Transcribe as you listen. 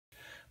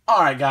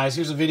Alright guys,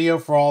 here's a video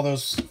for all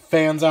those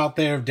fans out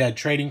there of dead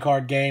trading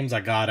card games. I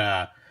got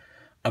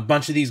a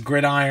bunch of these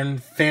Gridiron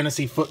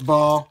Fantasy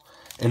Football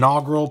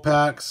inaugural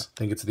packs. I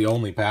think it's the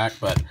only pack,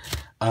 but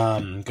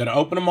gonna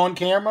open them on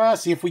camera,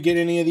 see if we get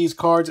any of these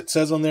cards. It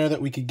says on there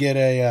that we could get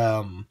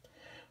a,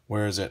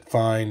 where is it?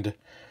 Find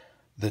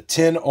the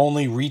 10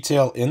 only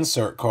retail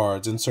insert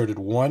cards. Inserted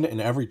 1 in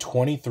every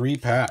 23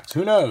 packs.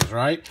 Who knows,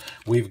 right?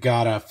 We've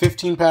got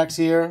 15 packs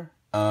here,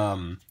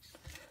 and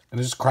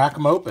just crack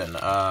them open.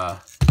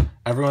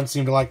 Everyone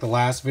seemed to like the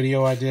last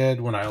video I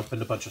did when I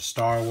opened a bunch of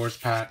Star Wars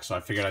packs, so I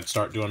figured I'd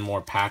start doing more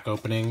pack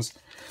openings.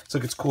 So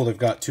it's cool. They've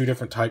got 2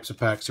 different types of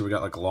packs here. We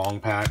got like long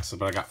packs,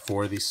 but I got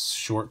 4 of these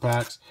short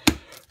packs.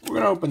 We're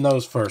going to open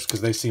those first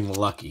because they seem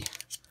lucky.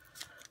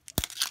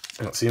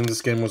 And it seems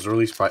this game was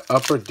released by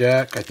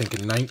Upperdeck, I think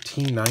in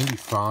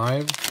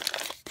 1995.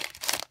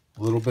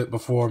 A little bit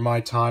before my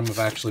time of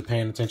actually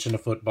paying attention to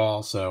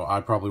football, so I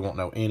probably won't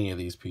know any of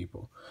these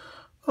people.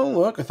 Oh,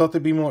 look, I thought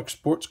they'd be more like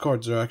sports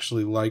cards are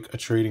actually like a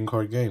trading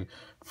card game.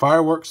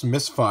 Fireworks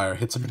Misfire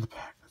hits them in the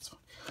back. That's fine.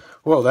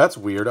 Whoa, that's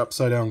weird.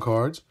 Upside down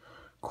cards.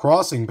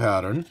 Crossing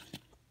pattern.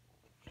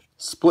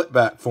 Split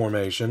back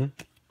formation.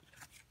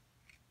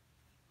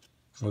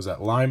 What was that?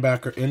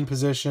 Linebacker in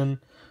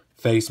position.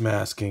 Face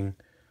masking.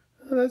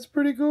 Oh, that's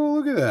pretty cool.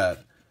 Look at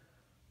that.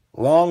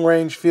 Long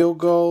range field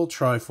goal.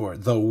 Try for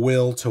it. The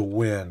will to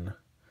win.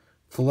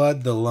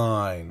 Flood the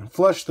line.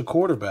 Flush the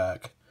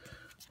quarterback.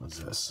 What's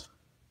this?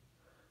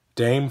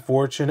 Dame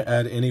Fortune,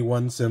 add any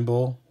one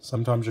symbol.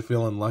 Sometimes you're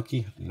feeling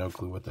lucky. No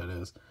clue what that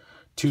is.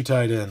 2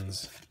 tight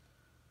ends.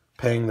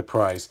 Paying the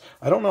price.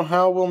 I don't know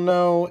how we'll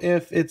know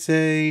if it's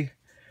a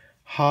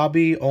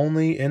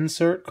hobby-only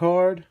insert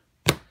card.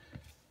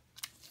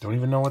 Don't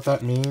even know what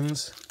that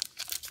means.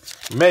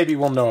 Maybe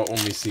we'll know it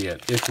when we see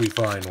it, if we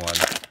find one.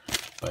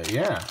 But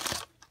yeah.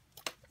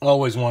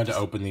 Always wanted to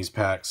open these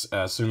packs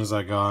as soon as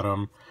I got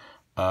them.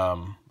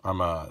 I'm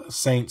a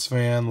Saints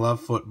fan,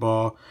 love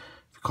football.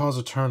 If it calls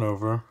a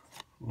turnover...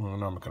 Well,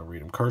 no, I'm not going to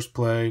read them. Cursed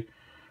play.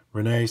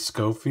 Renee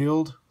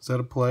Schofield. Is that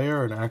a player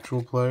or an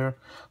actual player?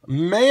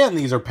 Man,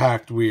 these are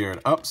packed weird.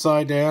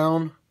 Upside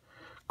down.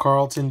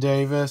 Carlton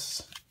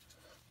Davis.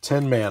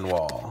 10-man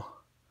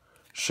wall.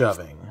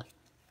 Shoving.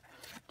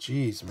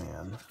 Jeez,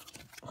 man.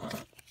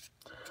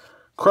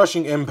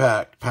 Crushing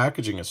impact.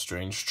 Packaging is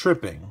strange.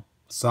 Tripping.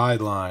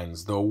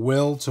 Sidelines. The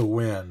will to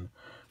win.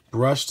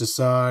 Brushed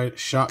aside.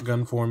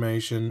 Shotgun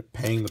formation.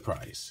 Paying the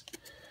price.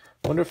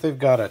 I wonder if they've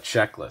got a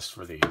checklist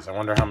for these. I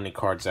wonder how many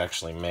cards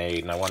actually made,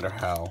 and I wonder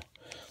how.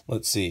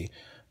 Let's see.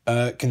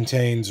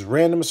 Contains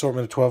random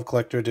assortment of 12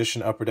 collector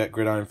edition Upperdeck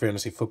Gridiron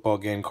Fantasy Football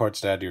game cards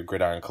to add to your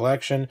Gridiron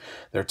collection.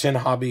 There are 10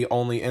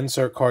 hobby-only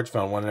insert cards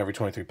found 1 in every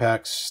 23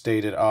 packs.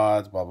 Stated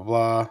odds, blah, blah,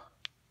 blah.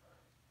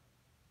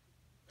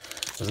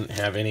 Doesn't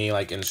have any,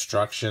 like,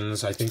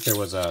 instructions. I think there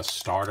was a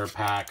starter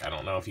pack. I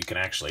don't know if you can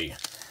actually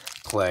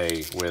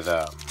play with,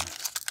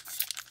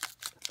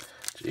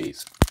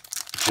 jeez.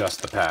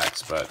 Just the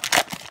packs, but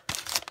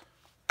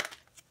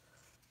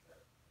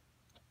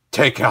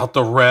take out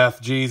the ref.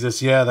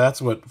 Jesus, yeah,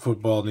 that's what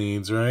football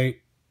needs,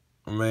 right?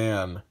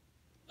 Man.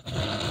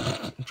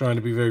 I'm trying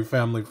to be very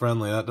family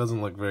friendly. That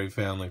doesn't look very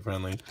family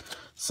friendly.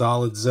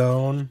 Solid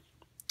zone.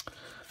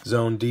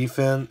 Zone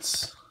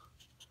defense.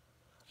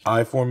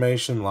 I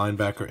formation.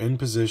 Linebacker in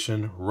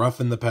position.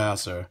 Roughing the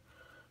passer.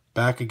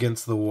 Back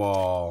against the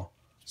wall.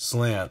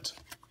 Slant.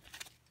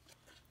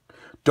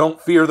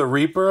 Don't Fear the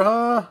Reaper,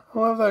 huh? I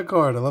love that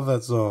card. I love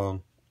that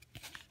song.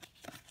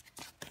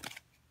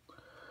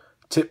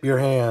 Tip Your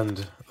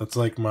Hand. That's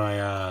like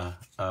my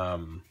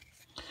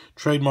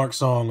trademark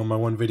song on my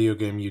one video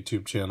game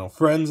YouTube channel.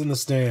 Friends in the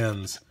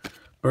Stands.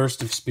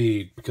 Burst of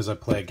Speed, because I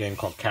play a game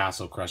called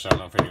Castle Crush. I don't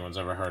know if anyone's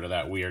ever heard of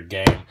that weird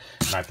game.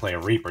 And I play a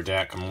Reaper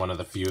deck. I'm one of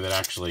the few that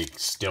actually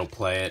still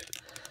play it,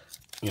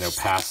 you know,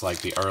 past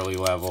like the early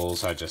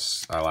levels. I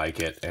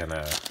like it, and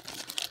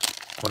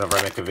whenever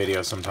I make a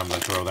video, sometimes I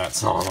throw that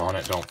song on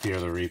it, Don't Fear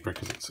the Reaper,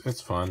 because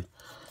it's fun.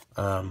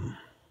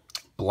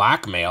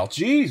 Blackmail.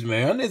 Jeez,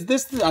 man. Is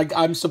this...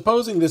 I'm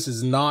supposing this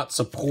is not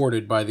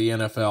supported by the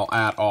NFL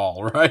at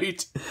all,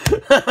 right?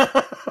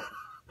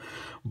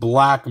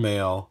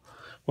 Blackmail.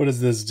 What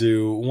does this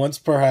do? Once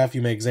per half,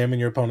 you may examine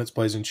your opponent's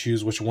plays and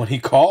choose which one he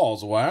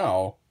calls.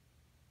 Wow.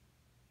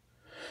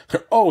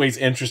 There are always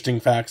interesting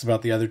facts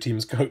about the other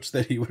team's coach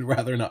that he would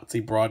rather not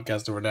see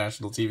broadcast over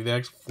national TV. They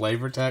actually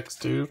flavor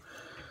text, too.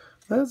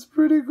 That's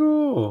pretty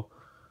cool.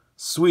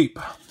 Sweep.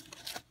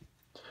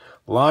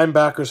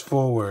 Linebackers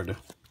forward.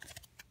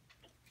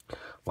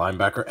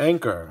 Linebacker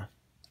anchor.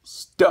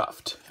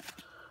 Stuffed.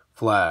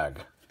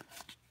 Flag.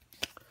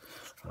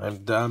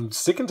 I'm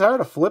sick and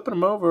tired of flipping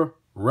them over.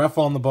 Ref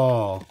on the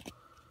ball.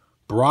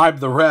 Bribe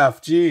the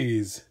ref.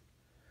 Jeez.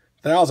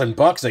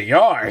 $1,000 a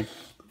yard.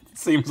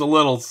 Seems a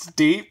little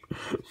steep.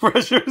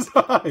 Pressure's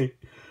high.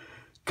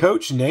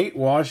 Coach Nate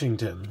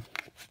Washington.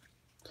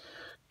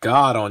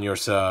 God on your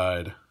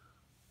side.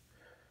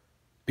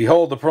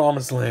 Behold the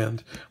promised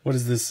land. What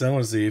is this? I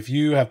want to see. If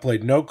you have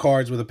played no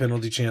cards with a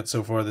penalty chance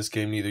so far this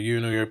game, neither you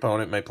nor your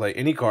opponent may play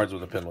any cards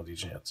with a penalty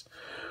chance.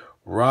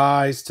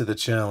 Rise to the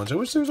challenge. I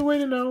wish there was a way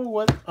to know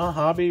what a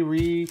hobby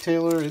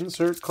retailer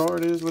insert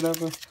card is,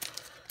 whatever.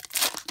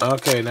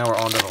 Okay, now we're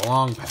on to the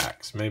long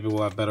packs. Maybe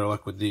we'll have better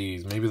luck with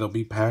these. Maybe they'll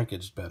be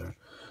packaged better.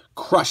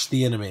 Crush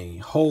the enemy.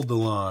 Hold the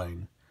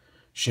line.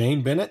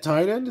 Shane Bennett,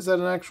 tight end. Is that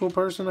an actual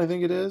person? I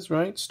think it is,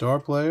 right? Star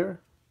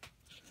player.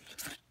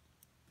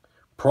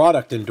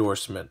 Product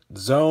endorsement.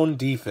 Zone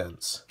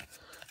defense.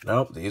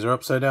 Nope, these are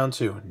upside down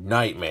too.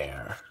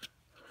 Nightmare.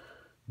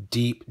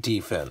 Deep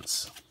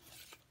defense.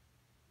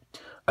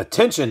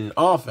 Attention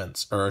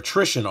offense, or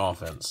attrition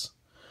offense.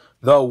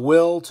 The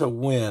will to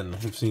win.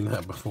 We've seen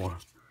that before.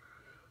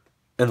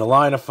 In the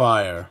line of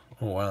fire.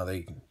 Oh, wow,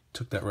 they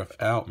took that ref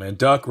out, man.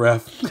 Duck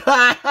ref.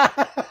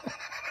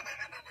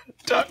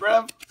 Duck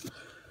ref.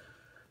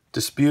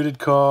 Disputed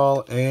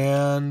call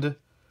and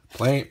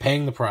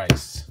paying the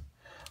price.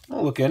 I'm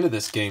going to look into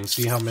this game,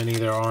 see how many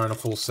there are in a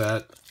full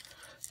set.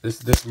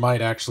 This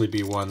might actually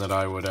be one that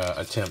I would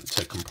attempt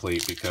to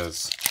complete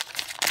because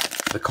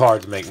the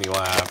cards make me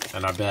laugh.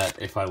 And I bet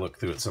if I look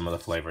through at some of the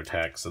flavor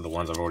text of the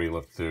ones I've already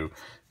looked through,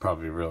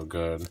 probably real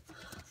good.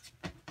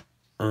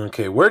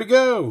 Okay, where to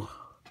go?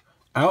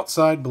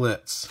 Outside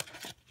blitz.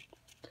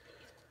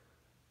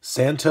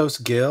 Santos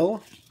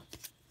Gill.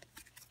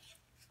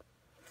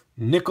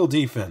 Nickel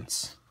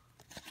defense.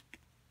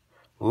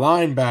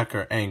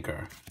 Linebacker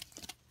anchor.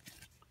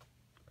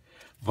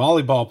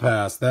 Volleyball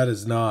pass. That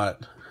is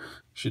not.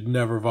 Should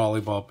never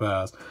volleyball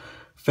pass.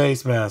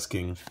 Face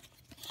masking.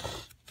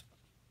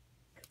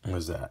 What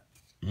is that?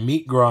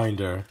 Meat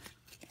grinder.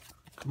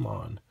 Come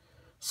on.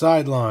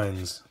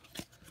 Sidelines.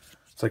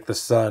 It's like the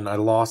sun. I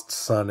lost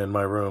sun in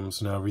my room,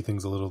 so now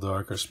everything's a little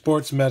darker.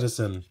 Sports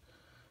medicine.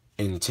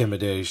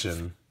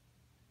 Intimidation.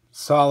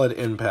 Solid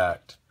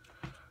impact.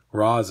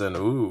 Rosin.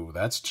 Ooh,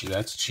 that's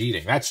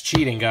cheating. That's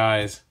cheating,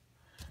 guys.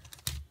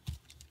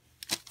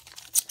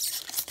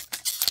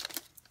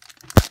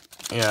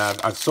 Yeah,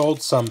 I've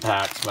sold some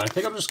packs, but I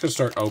think I'm just going to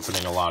start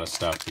opening a lot of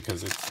stuff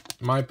because, in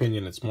my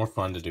opinion, it's more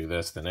fun to do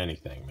this than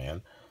anything,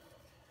 man.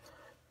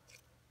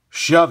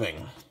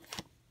 Shoving.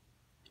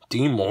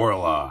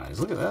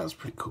 Demoralize. Look at that. That's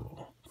pretty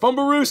cool.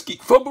 Fumbarooski.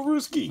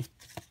 Fumbarooski.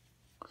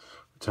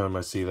 Every time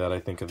I see that, I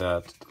think of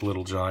that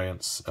Little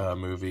Giants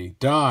movie.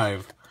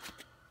 Dive.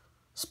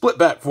 Split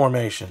back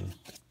formation.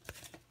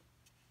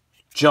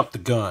 Jump the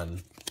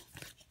gun.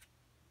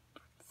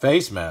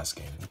 Face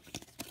masking.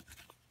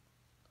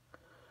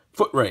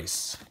 Foot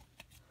race.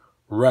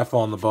 Ref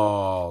on the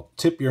ball.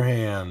 Tip your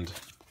hand.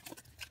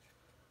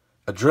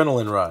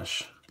 Adrenaline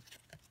rush.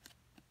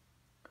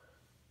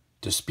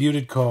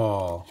 Disputed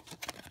call.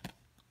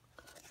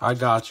 I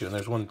got you. And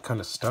there's one kind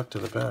of stuck to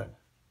the back.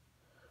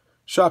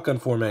 Shotgun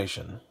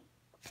formation.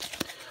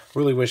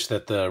 Really wish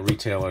that the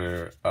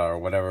retailer, or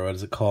whatever, what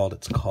is it called?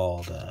 It's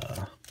called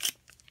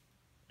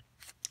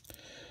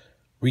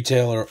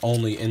retailer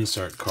only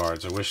insert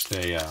cards. I wish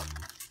they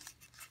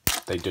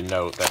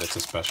denote that it's a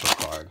special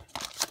card.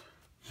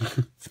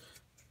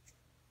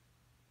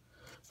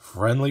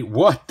 Friendly,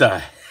 what the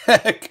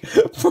heck?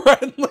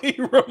 Friendly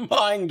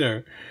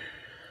reminder.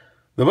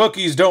 The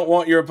bookies don't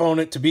want your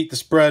opponent to beat the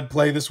spread.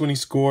 Play this when he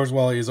scores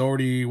while he is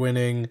already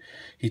winning.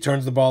 He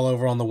turns the ball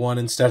over on the one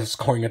instead of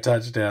scoring a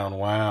touchdown.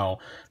 Wow.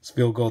 His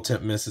field goal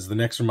attempt misses. The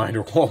next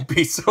reminder won't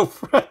be so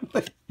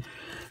friendly.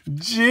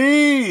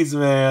 Jeez,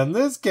 man.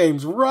 This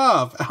game's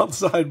rough.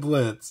 Outside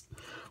blitz.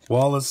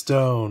 Wall of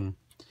stone.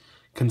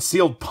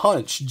 Concealed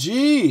punch.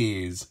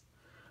 Jeez.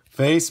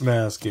 Face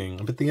masking.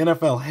 But the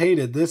NFL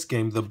hated this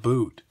game. The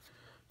boot.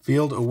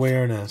 Field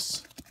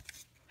awareness.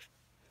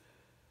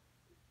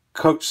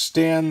 Coach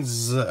Stan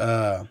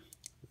Zylstra?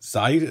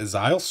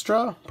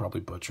 Probably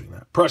butchering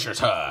that. Pressure's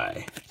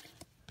high.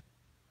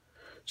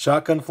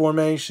 Shotgun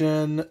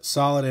formation,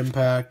 solid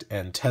impact,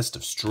 and test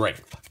of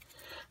strength.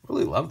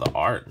 Really love the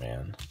art,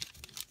 man.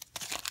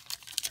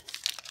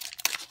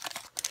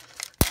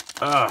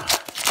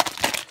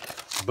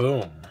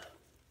 Boom.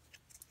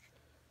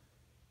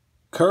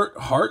 Kurt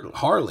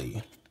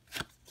Harley.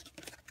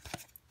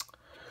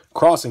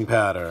 Crossing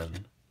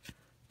pattern.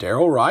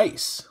 Daryl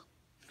Rice.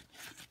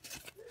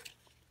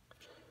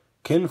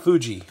 Ken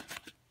Fuji.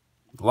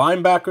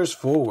 Linebackers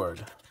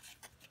forward.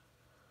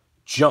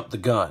 Jump the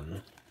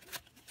gun.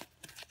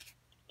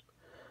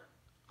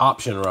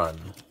 Option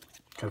run.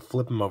 Gotta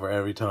flip him over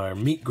every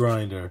time. Meat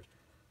grinder.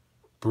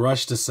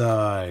 Brushed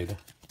aside.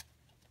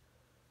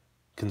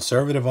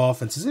 Conservative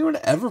offense. Has anyone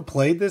ever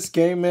played this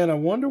game, man? I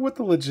wonder what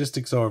the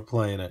logistics are of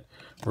playing it.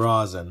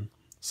 Rosin.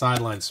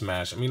 Sideline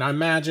smash. I mean, I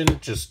imagine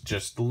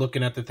just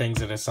looking at the things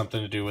that has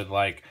something to do with,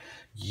 like,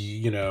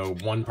 you know,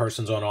 one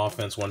person's on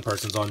offense, one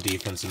person's on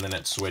defense, and then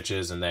it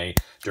switches, and they,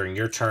 during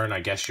your turn,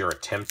 I guess you're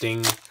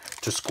attempting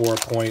to score a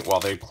point while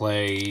they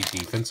play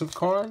defensive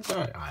cards?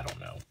 I don't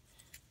know.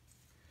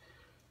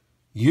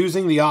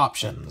 Using the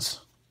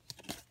options.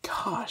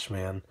 Gosh,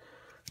 man.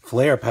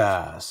 Flare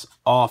pass.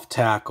 Off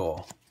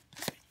tackle.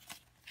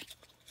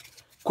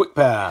 Quick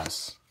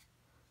pass.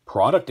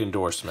 Product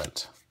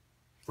endorsement.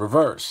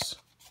 Reverse.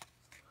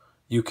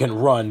 You can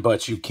run,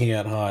 but you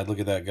can't hide. Look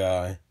at that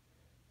guy.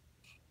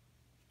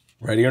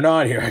 Ready or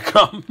not, here I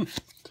come.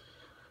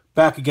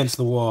 Back against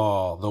the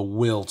wall. The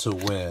will to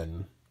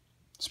win.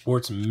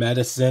 Sports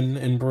medicine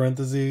in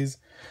parentheses.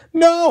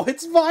 No,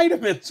 it's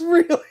vitamins,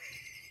 really.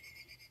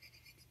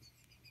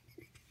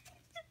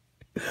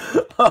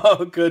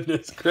 Oh,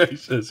 goodness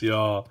gracious,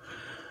 y'all.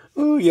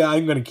 Oh, yeah,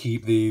 I'm going to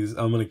keep these.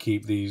 I'm going to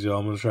keep these, y'all.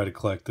 I'm going to try to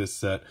collect this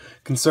set.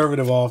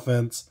 Conservative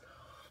offense.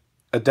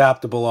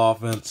 Adaptable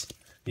offense.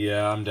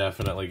 Yeah, I'm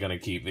definitely going to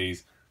keep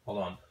these.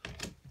 Hold on.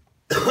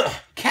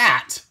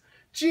 Cat!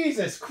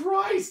 Jesus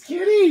Christ,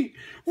 kitty!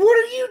 What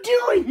are you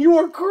doing? You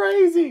are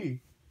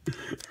crazy!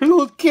 A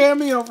little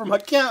cameo from my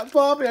cat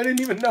Poppy. I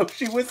didn't even know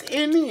she was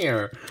in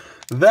here.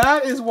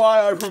 That is why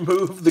I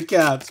removed the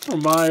cats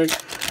from my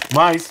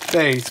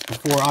space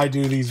before I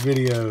do these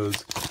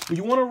videos.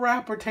 You want a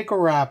wrapper? Take a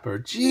wrapper.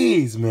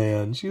 Jeez,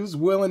 man. She was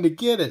willing to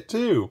get it,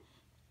 too.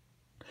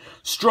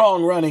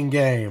 Strong running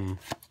game.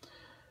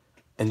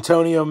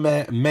 Antonio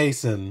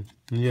Mason.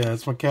 Yeah,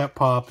 that's my cat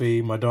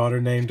Poppy. My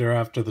daughter named her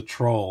after the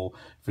troll.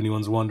 If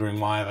anyone's wondering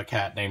why I have a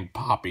cat named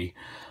Poppy.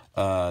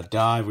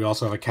 Dive. We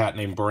also have a cat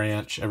named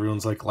Branch.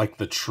 Everyone's like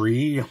the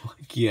tree? I'm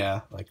like,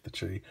 yeah, like the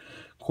tree.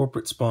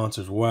 Corporate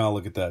sponsors. Wow,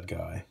 look at that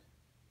guy.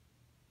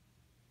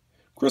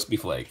 Crispy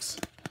Flakes.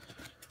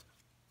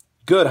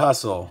 Good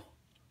hustle.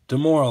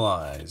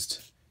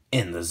 Demoralized.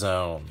 In the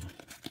zone.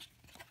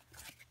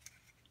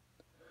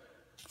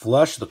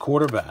 Flush the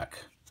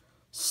quarterback.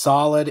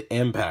 Solid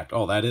impact.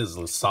 Oh, that is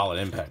a solid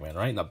impact, man.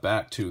 Right in the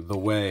back, too. The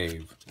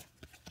wave.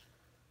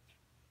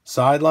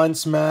 Sideline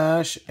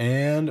smash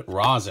and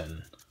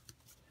rosin.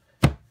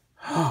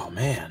 Oh,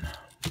 man.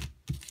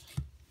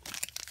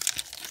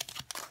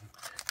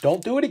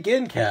 Don't do it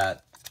again,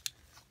 cat.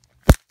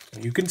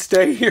 You can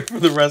stay here for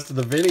the rest of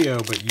the video,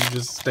 but you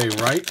just stay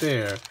right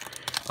there.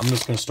 I'm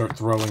just going to start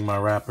throwing my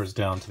wrappers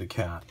down to the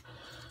cat.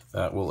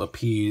 That will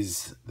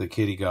appease the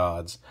kitty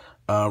gods.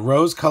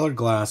 Rose-colored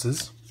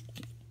glasses.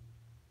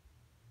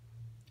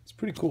 It's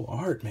pretty cool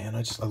art, man.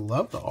 I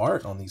love the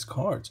art on these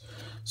cards.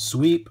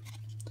 Sweep.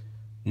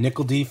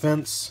 Nickel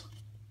defense.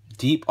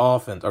 Deep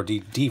offense, or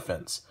deep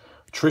defense.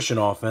 Attrition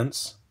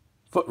offense.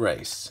 Foot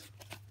race.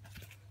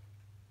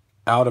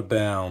 Out of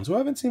bounds. Oh, I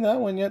haven't seen that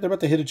one yet. They're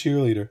about to hit a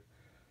cheerleader.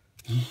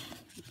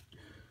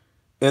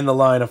 In the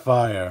line of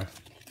fire.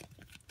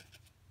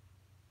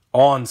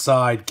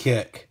 Onside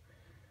kick.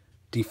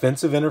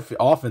 Offensive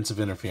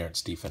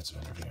interference. Defensive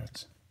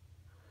interference.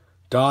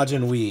 Dodge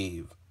and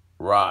weave.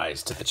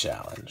 Rise to the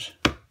challenge.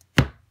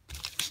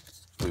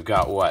 We've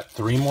got, what,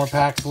 3 more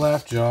packs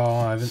left,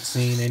 y'all? I haven't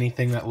seen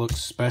anything that looks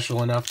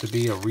special enough to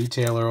be a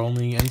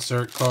retailer-only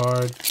insert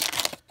card.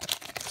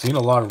 Seen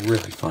a lot of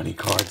really funny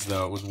cards,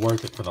 though. It was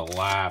worth it for the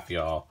laugh,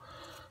 y'all.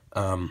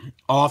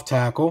 Off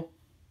tackle.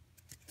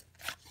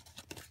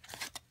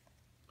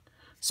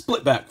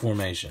 Split back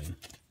formation.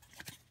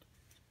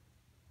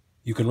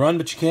 You can run,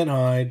 but you can't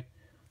hide.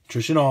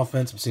 Attrition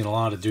offense. I'm seeing a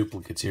lot of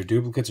duplicates here.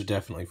 Duplicates are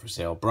definitely for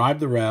sale. Bribe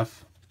the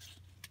ref.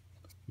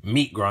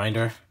 Meat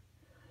grinder.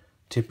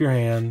 Tip your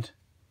hand.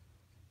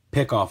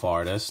 Pick-off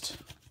artist.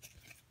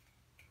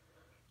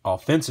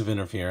 Offensive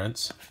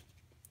interference.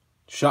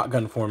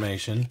 Shotgun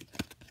formation.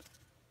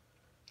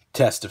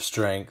 Test of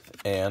strength.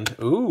 And,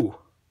 ooh,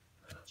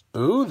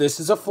 this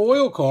is a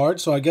foil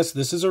card, so I guess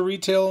this is a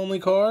retail-only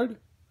card?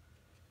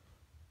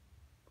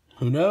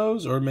 Who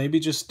knows? Or maybe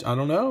just, I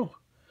don't know.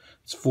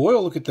 It's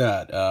foil, look at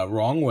that.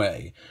 Wrong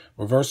way.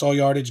 Reverse all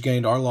yardage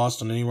gained or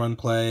lost on any run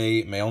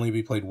play. May only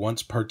be played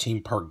once per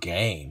team per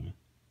game.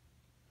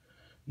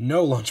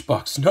 No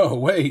lunchbox. No,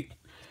 wait.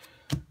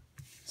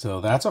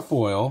 So that's a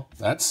foil.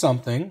 That's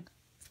something.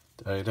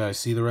 Did I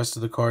see the rest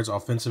of the cards?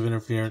 Offensive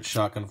interference,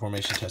 shotgun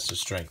formation, test of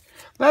strength.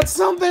 That's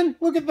something.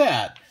 Look at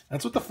that.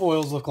 That's what the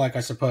foils look like,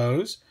 I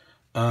suppose.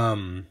 I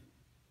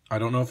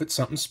don't know if it's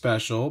something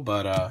special,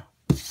 but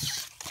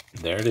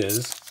there it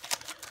is.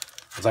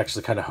 I was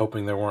actually kind of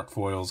hoping there weren't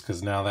foils,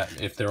 because now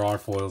that if there are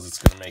foils, it's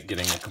going to make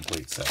getting a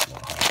complete set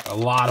a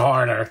lot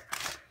harder.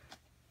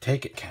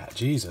 Take it, cat.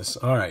 Jesus.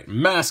 All right.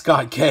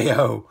 Mascot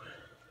KO.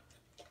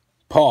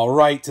 Paw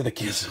right to the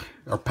kisser.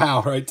 Or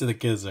pow right to the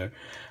kisser.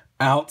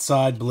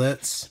 Outside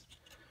blitz.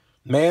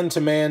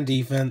 Man-to-man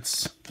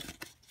defense.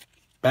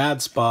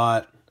 Bad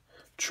spot.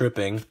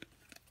 Tripping.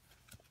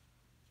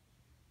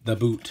 The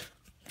boot.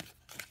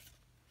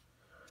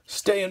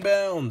 Stay in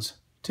bounds.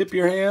 Tip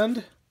your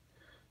hand.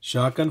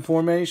 Shotgun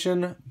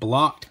formation.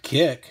 Blocked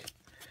kick.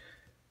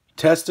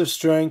 Test of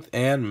strength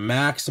and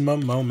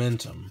maximum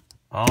momentum.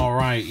 All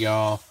right,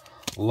 y'all.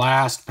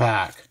 Last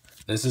pack.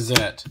 This is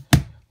it.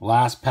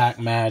 Last pack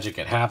magic.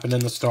 It happened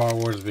in the Star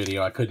Wars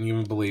video. I couldn't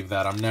even believe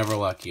that. I'm never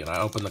lucky. And I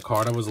opened the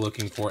card I was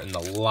looking for in the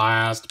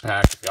last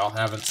pack. If y'all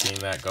haven't seen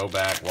that, go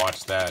back,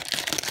 watch that.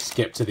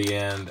 Skip to the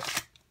end.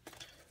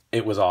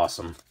 It was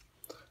awesome.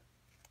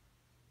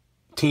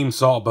 Team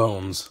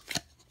Sawbones.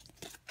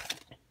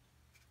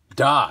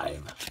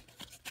 Dive.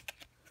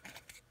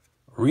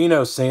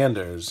 Reno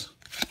Sanders.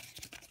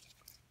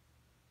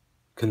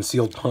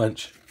 Concealed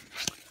punch.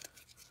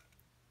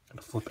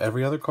 Gonna flip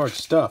every other card.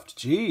 Stuffed.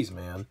 Jeez,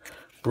 man.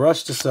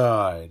 Brushed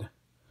aside.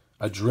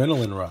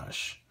 Adrenaline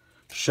rush.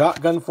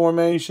 Shotgun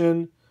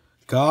formation.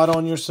 God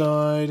on your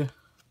side.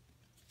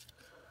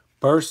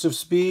 Burst of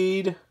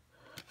speed.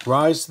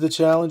 Rise to the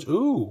challenge.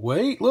 Ooh,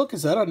 wait, look,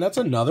 that's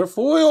another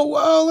foil.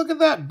 Wow, look at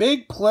that.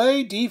 Big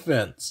play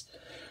defense.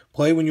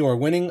 Play when you are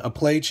winning a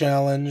play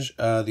challenge.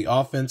 The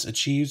offense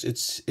achieves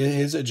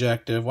his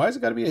objective. Why has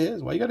it got to be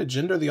his? Why you got to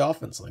gender the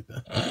offense like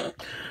that?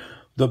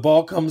 The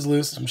ball comes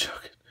loose. I'm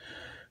joking.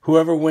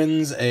 Whoever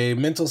wins a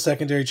mental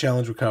secondary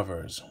challenge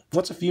recovers.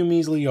 What's a few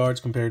measly yards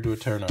compared to a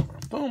turnover?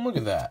 Boom, look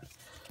at that.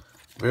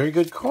 Very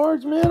good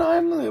cards, man.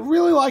 I'm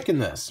really liking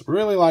this.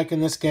 Really liking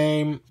this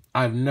game.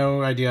 I have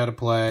no idea how to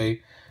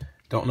play.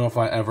 Don't know if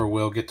I ever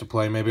will get to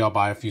play. Maybe I'll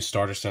buy a few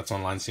starter sets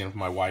online, see if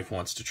my wife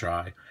wants to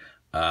try.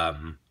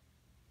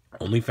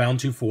 Only found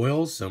 2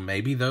 foils, so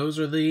maybe those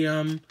are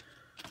the,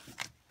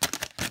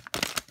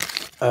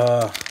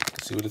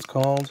 let's see what it's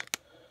called.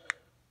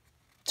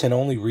 10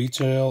 only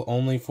retail,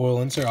 only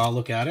foil insert. I'll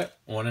look at it.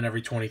 1 in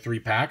every 23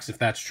 packs. If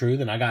that's true,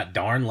 then I got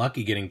darn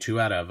lucky getting 2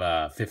 out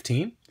of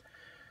 15.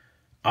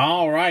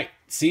 All right.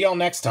 See y'all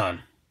next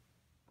time.